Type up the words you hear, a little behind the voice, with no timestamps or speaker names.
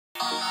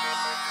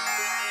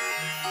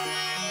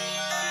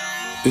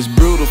It's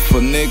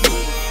beautiful, nigga.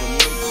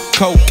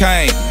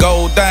 Cocaine,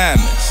 gold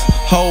diamonds,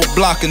 whole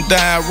block and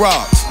dime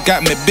rocks.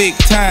 Got me big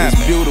time.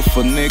 It's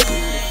beautiful, nigga.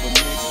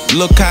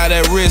 Look how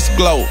that wrist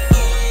glow.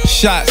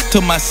 Shots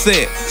to my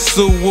set,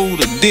 Suwoo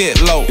the dead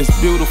low. It's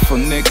beautiful,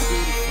 nigga.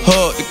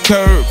 Hug the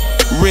curb,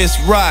 wrist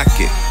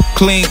rocket,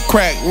 clean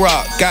crack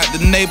rock. Got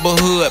the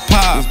neighborhood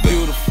pop. It's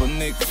beautiful,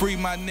 nigga. Free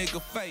my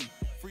nigga faith.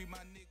 Free my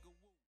nigga.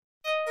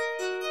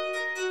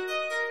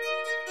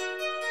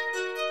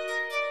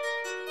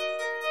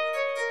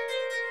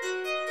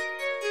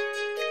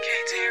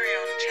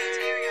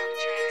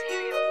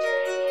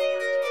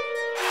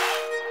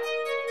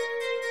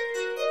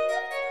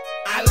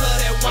 I love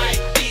that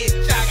white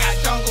bitch, I got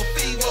jungle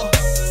fever.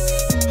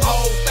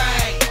 Whole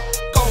thing,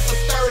 go for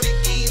 30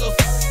 kilos.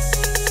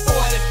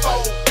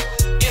 44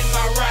 in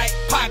my right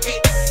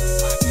pocket.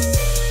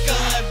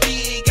 Gun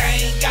big,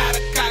 I ain't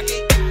gotta cock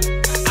it.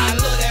 I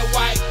love that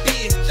white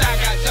bitch, I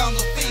got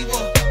jungle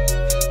fever.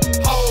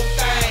 Whole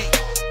thing,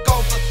 go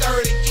for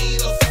 30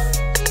 kilos.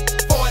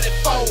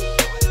 44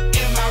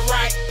 in my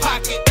right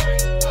pocket.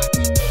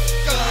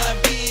 Gun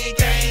big,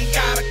 I ain't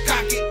gotta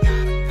cock it.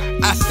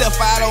 I step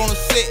out on the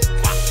set.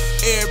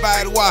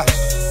 Everybody watch.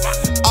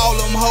 All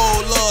them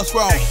hoes love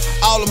strong.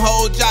 All them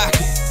hoes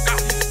jockey.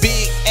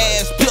 Big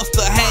ass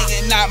pistol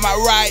hanging out my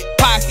right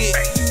pocket.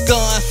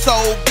 Gun so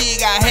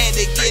big I had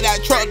to get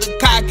out truck to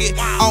cock it.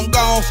 I'm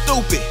gone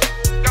stupid.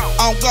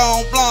 I'm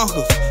gone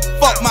blancas.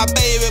 Fuck my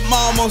baby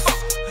mamas.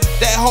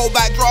 That hoe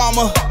by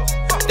drama.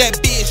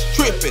 That bitch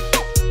trippin'.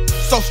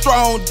 So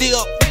strong dip.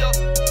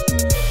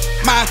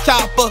 My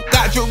chopper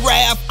got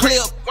giraffe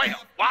clip.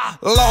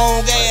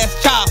 Long ass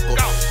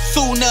chopper.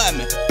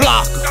 Tsunami,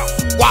 blocker,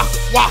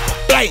 waka,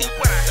 blam.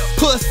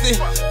 Pussy,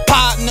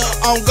 partner,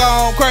 I'm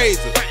gone crazy.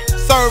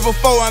 Server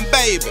for him,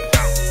 baby.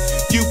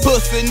 You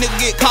pussy nigga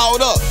get caught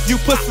up. You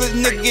pussy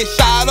nigga get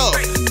shot up.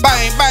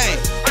 Bang, bang,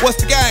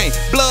 what's the game?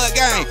 Blood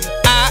game.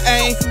 I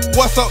ain't,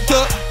 what's up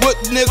to what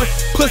nigga?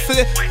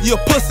 Pussy, you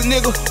pussy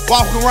nigga.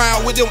 Walk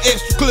around with them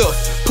extra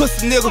clips.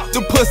 Pussy nigga,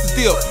 them pussy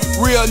dip.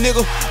 Real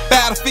nigga,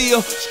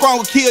 battlefield. Strong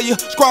will kill you,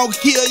 strong will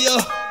kill you.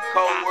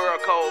 Cold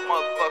world, cold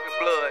motherfucking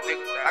blood, nigga.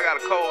 I got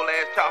a cold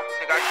ass chopper,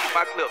 nigga. I keep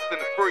my clips in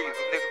the freezer,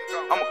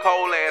 nigga. I'm a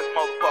cold ass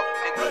motherfucker,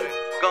 nigga.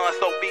 Gun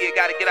so big,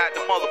 gotta get out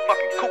the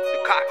motherfucking coop to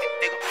cock it,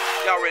 nigga.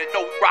 Y'all already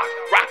know rock,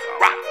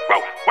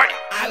 roll, wait.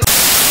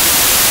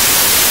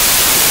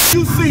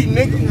 You see,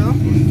 nigga?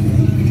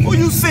 Who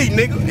you see,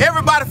 nigga?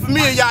 Everybody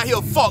familiar out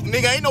here, fuck,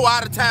 nigga. Ain't no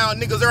out of town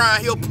niggas around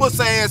here,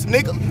 pussy ass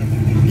nigga.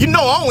 You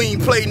know I don't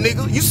even play,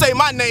 nigga. You say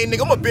my name,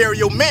 nigga, I'ma bury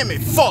your mammy,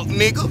 fuck,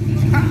 nigga.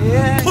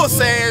 Yeah,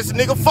 pussy ass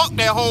nigga, fuck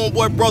that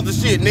homeboy brother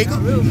shit, nigga.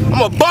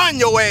 I'ma bun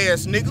your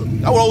ass, nigga.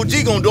 That's what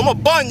OG gonna do. I'ma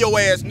bun your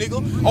ass, nigga.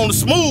 On the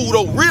smooth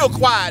though, real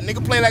quiet,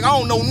 nigga. Play like I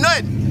don't know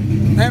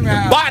nothing.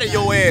 Body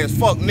your ass,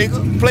 fuck,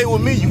 nigga. Play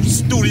with me, you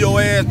studio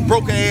ass,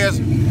 broken ass.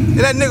 And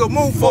that nigga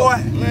Moot boy,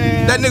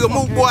 man, that nigga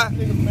Moot boy,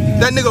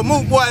 that nigga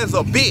Moot boy is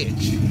a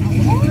bitch.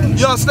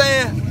 You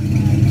understand?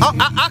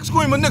 I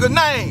scream a nigga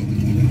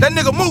name. That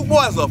nigga Moot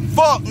boy is a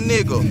fuck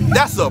nigga.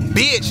 That's a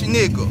bitch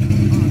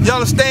nigga. You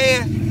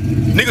understand?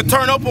 Nigga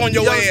turn up on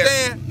your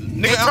ass.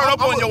 Nigga turn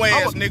up on your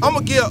ass, nigga. I'ma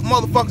give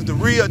motherfuckers the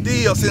real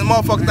deal since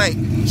motherfuckers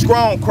think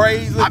strong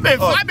crazy. I've been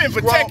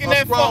protecting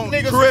that fuck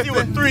nigga since you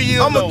was 3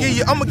 years old.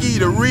 I'ma give you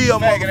the real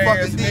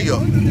motherfucking deal.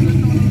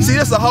 See,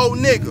 this a whole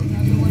nigga.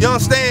 You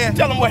understand?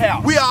 Tell him what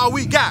happened. We all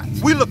we got.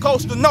 We La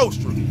Costa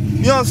Nostra.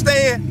 You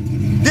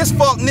understand? This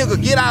fuck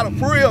nigga get out of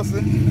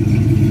prison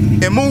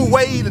and move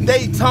way to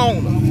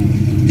Daytona.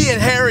 He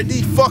inherit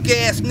these fuck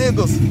ass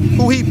niggas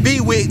who he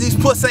be with, these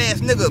puss ass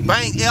niggas,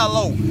 Bang,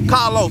 L.O.,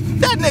 Carlos.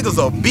 That nigga's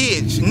a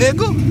bitch,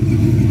 nigga.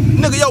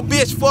 Nigga, your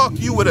bitch fuck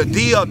you with a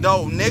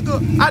dildo,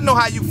 nigga. I know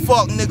how you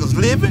fuck niggas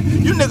living.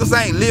 You niggas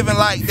ain't living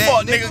like that.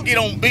 Fuck nigga get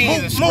on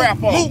beans and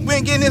scrap on. Moot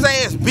been getting his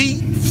ass beat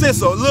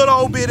since a little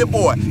old bitty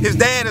boy. His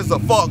dad is a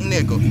fuck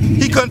nigga.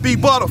 He couldn't be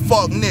but a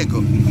fuck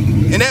nigga.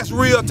 And that's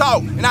real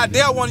talk. And I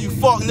dare one of you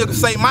fuck niggas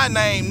say my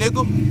name,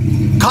 nigga.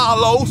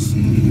 Carlos,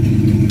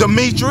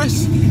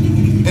 Demetrius.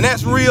 And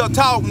that's real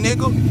talk,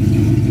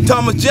 nigga.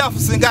 Thomas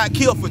Jefferson got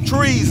killed for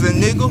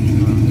treason, nigga.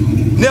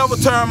 Never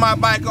turn my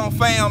back on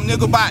fam,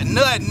 nigga, about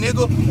nothing,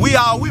 nigga. We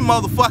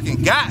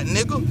motherfucking got,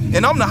 nigga.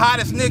 And I'm the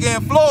hottest nigga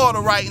in Florida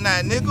right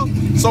now,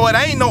 nigga. So it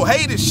ain't no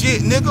hater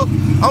shit, nigga.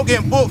 I'm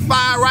getting booked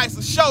 5 rights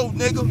a show,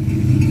 nigga.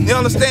 You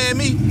understand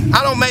me?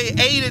 I done made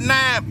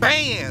 89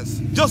 bands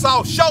just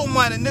off show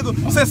money,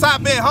 nigga. Since I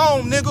been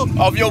home, nigga.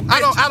 Of your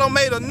bitch. I done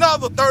made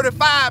another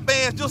 35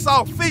 bands just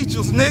off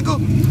features,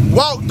 nigga.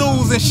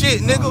 Walkthroughs and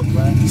shit,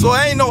 nigga. So it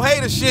ain't no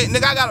hater shit,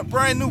 nigga. I got a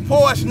brand new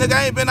Porsche, nigga.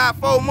 I ain't been out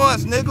 4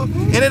 months, nigga.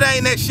 And it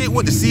ain't that shit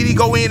with the CD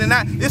go in and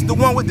out. It's the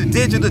one with the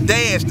digital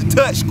dash, the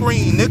touch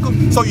screen,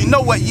 nigga. So you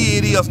know what year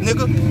it is,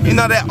 nigga. You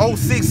know that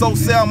 06,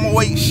 07,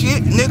 08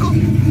 shit,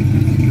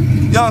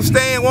 nigga. You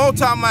understand what I'm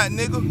talking about,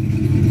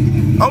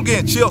 nigga? I'm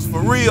getting chills for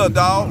real,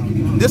 dawg.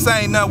 This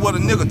ain't nothing what a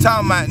nigga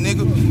talking about,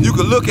 nigga. You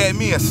can look at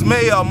me and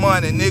smell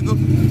money, nigga.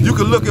 You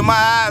can look in my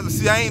eyes and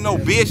see I ain't no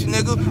bitch,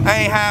 nigga.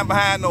 I ain't hiding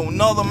behind no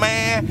another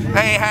man.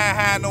 I ain't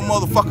hiding behind no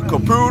motherfucking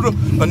computer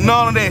or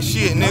none of that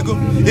shit, nigga.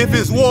 If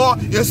it's war,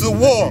 it's a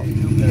war.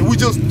 And we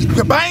just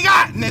bang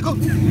out, nigga.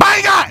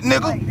 Bang out,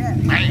 nigga.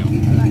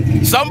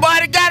 Bam.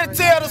 Somebody gotta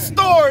tell the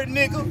story,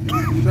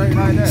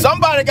 nigga.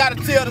 Somebody gotta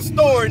tell the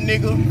story,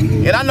 nigga.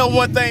 And I know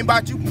one thing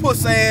about you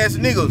pussy ass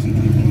niggas.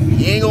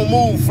 You ain't gonna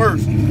move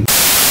first.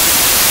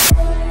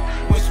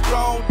 When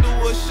Strong do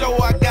a show,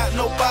 I got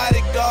no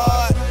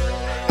bodyguard.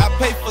 I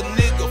pay for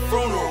nigga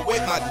funeral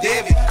with my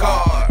debit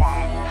card.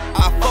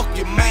 I fuck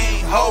your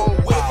main hoe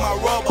with my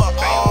rubber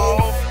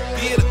off.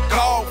 Get a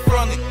call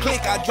from the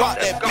click, I drop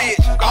that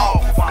bitch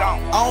off. I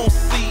don't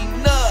see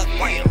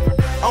nothing,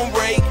 I'm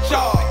Ray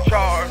Charles.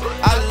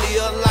 I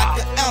live like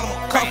an animal,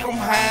 come from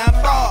high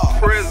bar.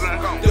 Prison.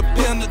 The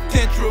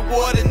penitentiary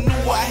warden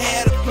knew I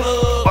had a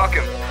plug. Fuck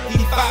him.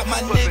 He fought my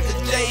nigga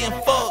Jay and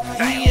fuck,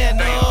 he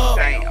and up.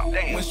 Damn.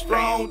 When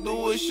Strong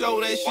do a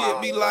show, that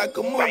shit be like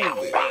a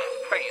movie.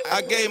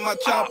 I gave my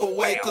chopper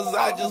away cause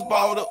I just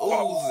bought a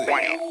Uzi.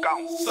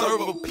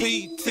 Serve a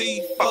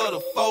PT for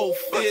the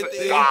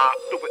 450.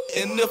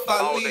 And if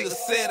I leave a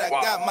set, I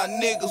got my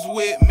niggas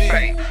with me.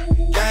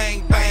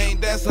 Gang bang,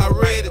 that's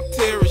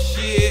hereditary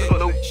shit.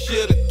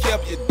 Should've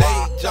kept your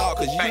day job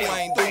cause you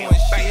ain't doing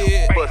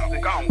shit.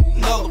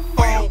 Another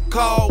phone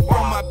call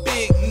from my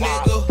big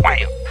nigga.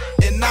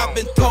 And I've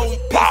been toting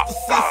pistols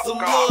since a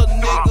little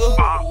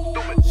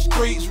nigga.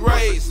 Streets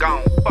raised,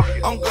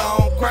 I'm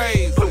gone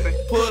crazy.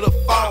 Put a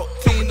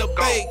 14 to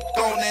bake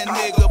on that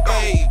nigga,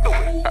 baby.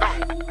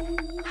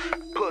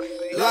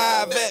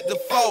 Live at the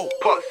folk,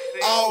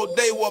 all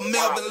day while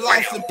Melvin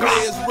Lawson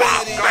plays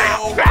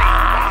radio.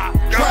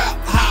 Trap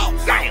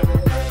house,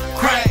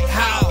 crack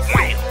house,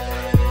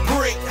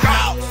 brick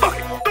house,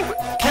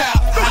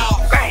 cap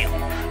house.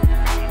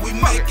 We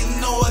making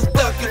noise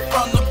ducking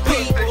from the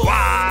people.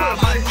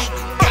 My nigga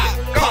got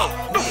caught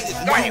with his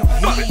new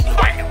heat.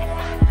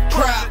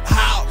 Trap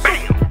house,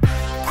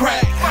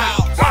 crack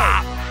house,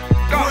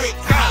 brick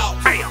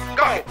house,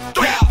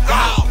 cap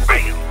house.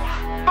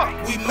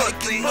 We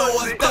making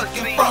noise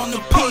ducking from the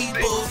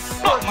people.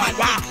 My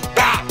nigga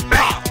got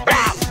caught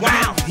with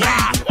his new heat.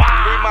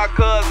 Free my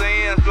cousin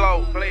in slow.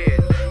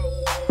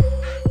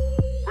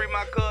 Free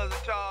my cousin.